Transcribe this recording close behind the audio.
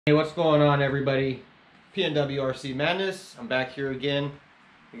Hey, what's going on, everybody? PNWRC Madness. I'm back here again.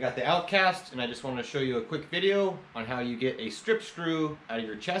 We got the Outcast, and I just wanted to show you a quick video on how you get a strip screw out of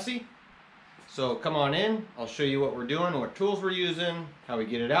your chassis. So come on in, I'll show you what we're doing, what tools we're using, how we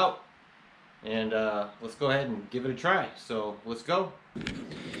get it out, and let's go ahead and give it a try. So let's go.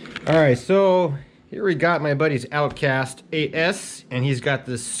 Alright, so here we got my buddy's Outcast 8S, and he's got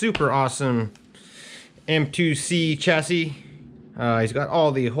this super awesome M2C chassis. He's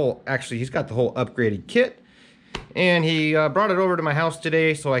got he's got the whole upgraded kit, and he brought it over to my house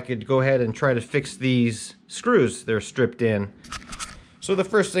today so I could go ahead and try to fix these screws. They're stripped in. So the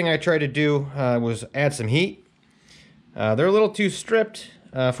first thing I tried to do was add some heat. They're a little too stripped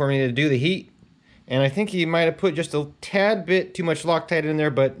for me to do the heat, and I think he might have put just a tad bit too much Loctite in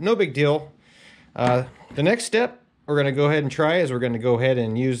there, but no big deal. The next step we're going to go ahead and try is we're going to go ahead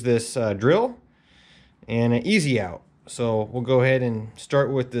and use this drill and an easy out. So we'll go ahead and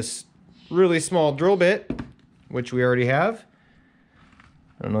start with this really small drill bit, which we already have.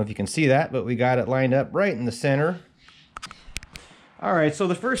 I don't know if you can see that, but we got it lined up right in the center. Alright, so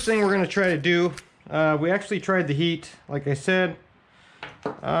the first thing we're going to try to do, we actually tried the heat, like I said.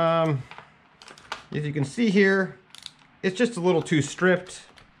 If you can see here, it's just a little too stripped.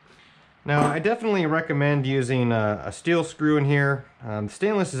 Now, I definitely recommend using a steel screw in here.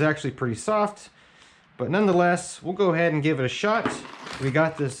 Stainless is actually pretty soft. But nonetheless, we'll go ahead and give it a shot. We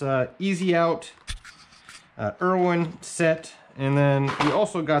got this easy out Irwin set, and then we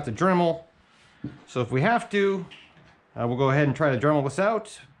also got the Dremel. So if we have to, we'll go ahead and try to Dremel this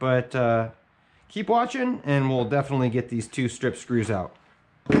out. But keep watching, and we'll definitely get these two strip screws out.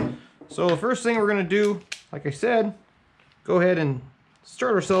 So the first thing we're going to do, like I said, go ahead and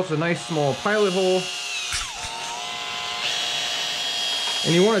start ourselves a nice small pilot hole.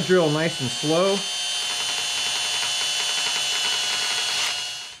 And you want to drill nice and slow.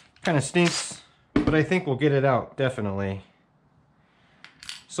 Kind of stinks, but I think we'll get it out, definitely.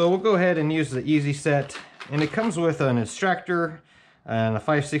 So we'll go ahead and use the easy set, and it comes with an extractor and a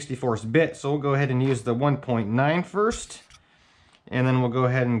 5/64 bit, so we'll go ahead and use the 1.9 first, and then we'll go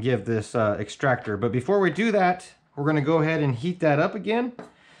ahead and give this extractor. But before we do that, we're going to go ahead and heat that up again.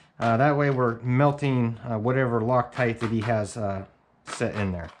 That way we're melting whatever Loctite that he has set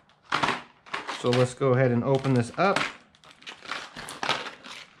in there. So let's go ahead and open this up.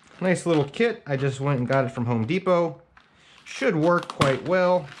 Nice little kit. I just went and got it from Home Depot. Should work quite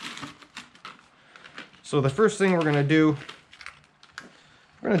well. So the first thing we're going to do,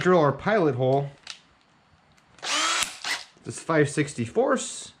 we're going to drill our pilot hole. This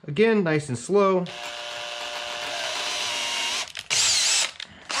 5/64. Again, nice and slow.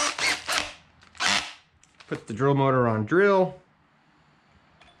 Put the drill motor on drill.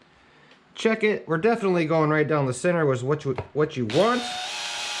 Check it. We're definitely going right down the center was what you want.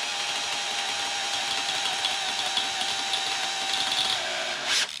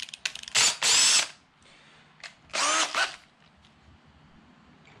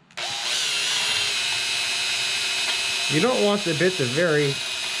 You don't want the bit to vary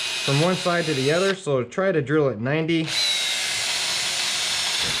from one side to the other, so try to drill at 90.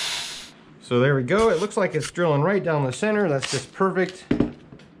 So there we go. It looks like it's drilling right down the center. That's just perfect.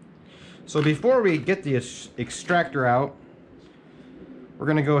 So before we get the extractor out, we're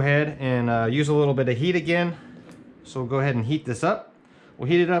going to go ahead and use a little bit of heat again. So we'll go ahead and heat this up. We'll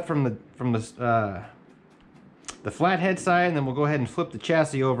heat it up from the flathead side, and then we'll go ahead and flip the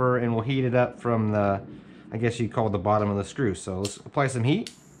chassis over, and we'll heat it up from the, I guess you'd call it the bottom of the screw. So let's apply some heat.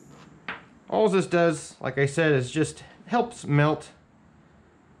 All this does, like I said, is just helps melt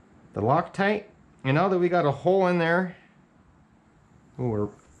the Loctite. And now that we got a hole in there, ooh,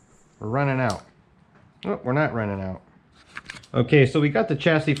 we're running out. Oh, we're not running out. Okay, so we got the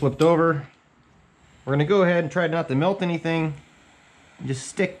chassis flipped over. We're gonna go ahead and try not to melt anything. Just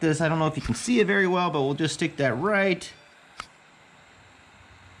stick this, I don't know if you can see it very well, but we'll just stick that right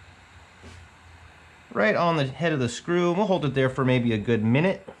on the head of the screw. We'll hold it there for maybe a good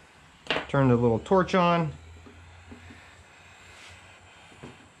minute. Turn the little torch on.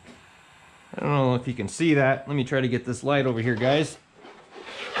 I don't know if you can see that. Let me try to get this light over here, guys.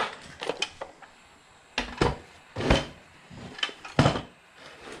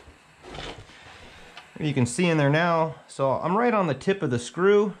 You can see in there now. So I'm right on the tip of the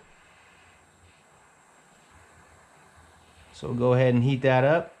screw. So we'll go ahead and heat that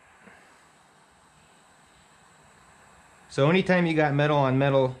up. So anytime you got metal on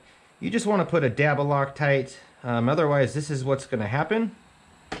metal, you just want to put a dab of Loctite. Otherwise, this is what's going to happen.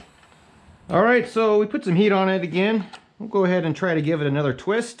 Alright, so we put some heat on it again. We'll go ahead and try to give it another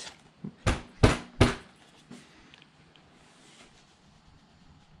twist.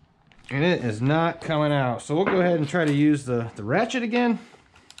 And it is not coming out. So we'll go ahead and try to use the ratchet again.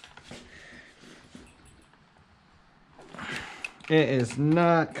 It is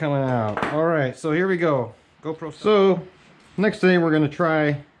not coming out. All right, so here we go. GoPro. So next thing we're gonna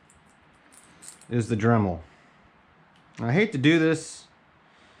try is the Dremel. I hate to do this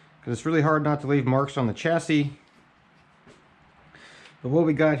because it's really hard not to leave marks on the chassis. But what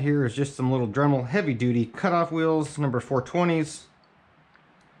we got here is just some little Dremel heavy duty cutoff wheels, number 420s.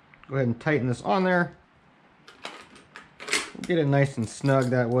 Go ahead and tighten this on there. Get it nice and snug,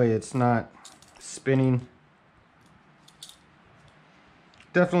 that way it's not spinning.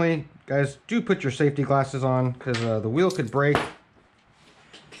 Definitely, guys, do put your safety glasses on because the wheel could break.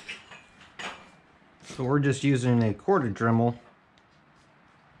 So we're just using a corded Dremel.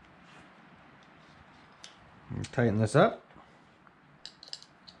 Tighten this up.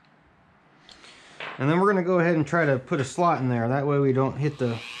 And then we're going to go ahead and try to put a slot in there. That way we don't hit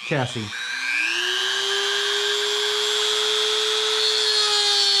the chassis.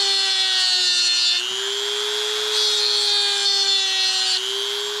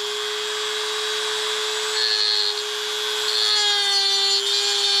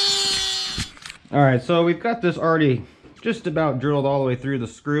 Alright, so we've got this already just about drilled all the way through the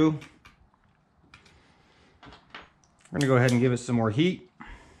screw. We're going to go ahead and give it some more heat.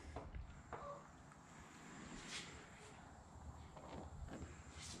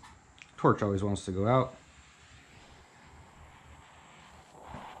 Torch always wants to go out.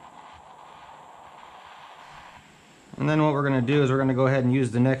 And then what we're going to do is we're going to go ahead and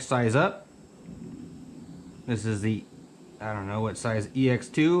use the next size up. This is the, I don't know what size,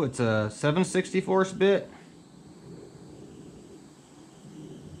 EX2. It's a 7/64 bit.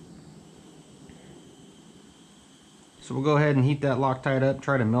 So we'll go ahead and heat that Loctite up,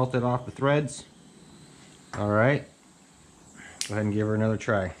 try to melt it off the threads. Alright, go ahead and give her another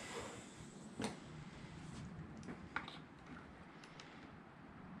try.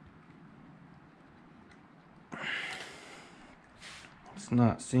 It's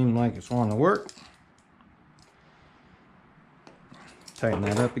not seem like it's wanting to work. Tighten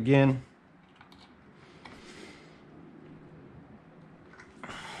that up again.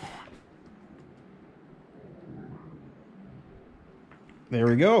 There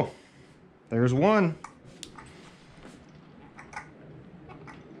we go. There's one.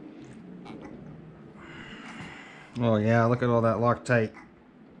 Oh yeah, look at all that Loctite.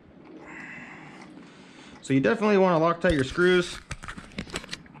 So you definitely want to Loctite your screws,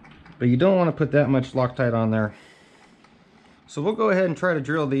 but you don't want to put that much Loctite on there. So we'll go ahead and try to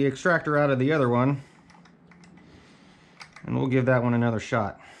drill the extractor out of the other one, and we'll give that one another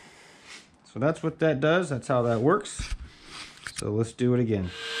shot. So that's what that does. That's how that works. So let's do it again.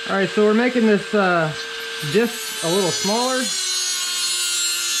 All right, so we're making this disc a little smaller.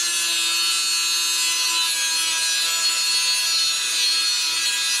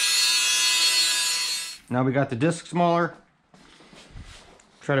 Now we got the disc smaller.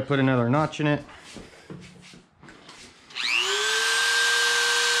 Try to put another notch in it.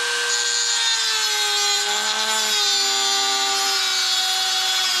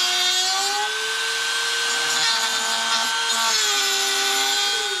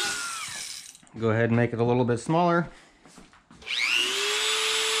 Go ahead and make it a little bit smaller.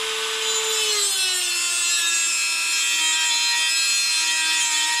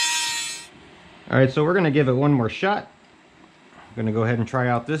 Alright, so we're going to give it one more shot. I'm going to go ahead and try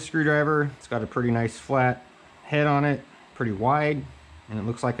out this screwdriver. It's got a pretty nice flat head on it, pretty wide, and it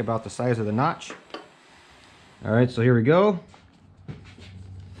looks like about the size of the notch. Alright, so here we go.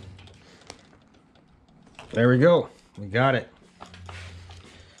 There we go. We got it.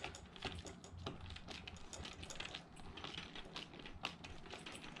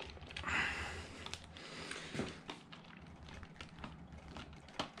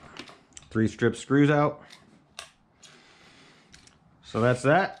 Three strip screws out. So that's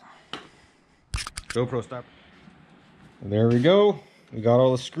that. GoPro stop. There we go. We got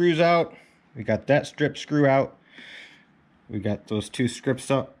all the screws out. We got that strip screw out. We got those two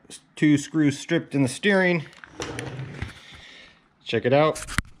screws stripped in the steering. Check it out.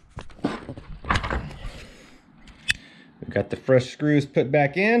 We've got the fresh screws put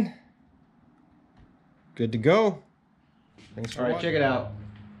back in. Good to go. Thanks for watching. Check it out.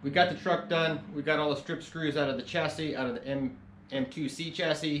 We got the truck done. We got all the strip screws out of the chassis, out of the M2C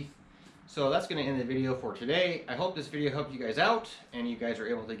chassis. So that's going to end the video for today. I hope this video helped you guys out and you guys are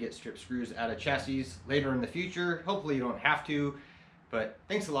able to get strip screws out of chassis later in the future. Hopefully you don't have to. But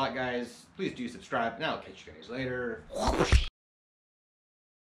thanks a lot, guys. Please do subscribe and I'll catch you guys later.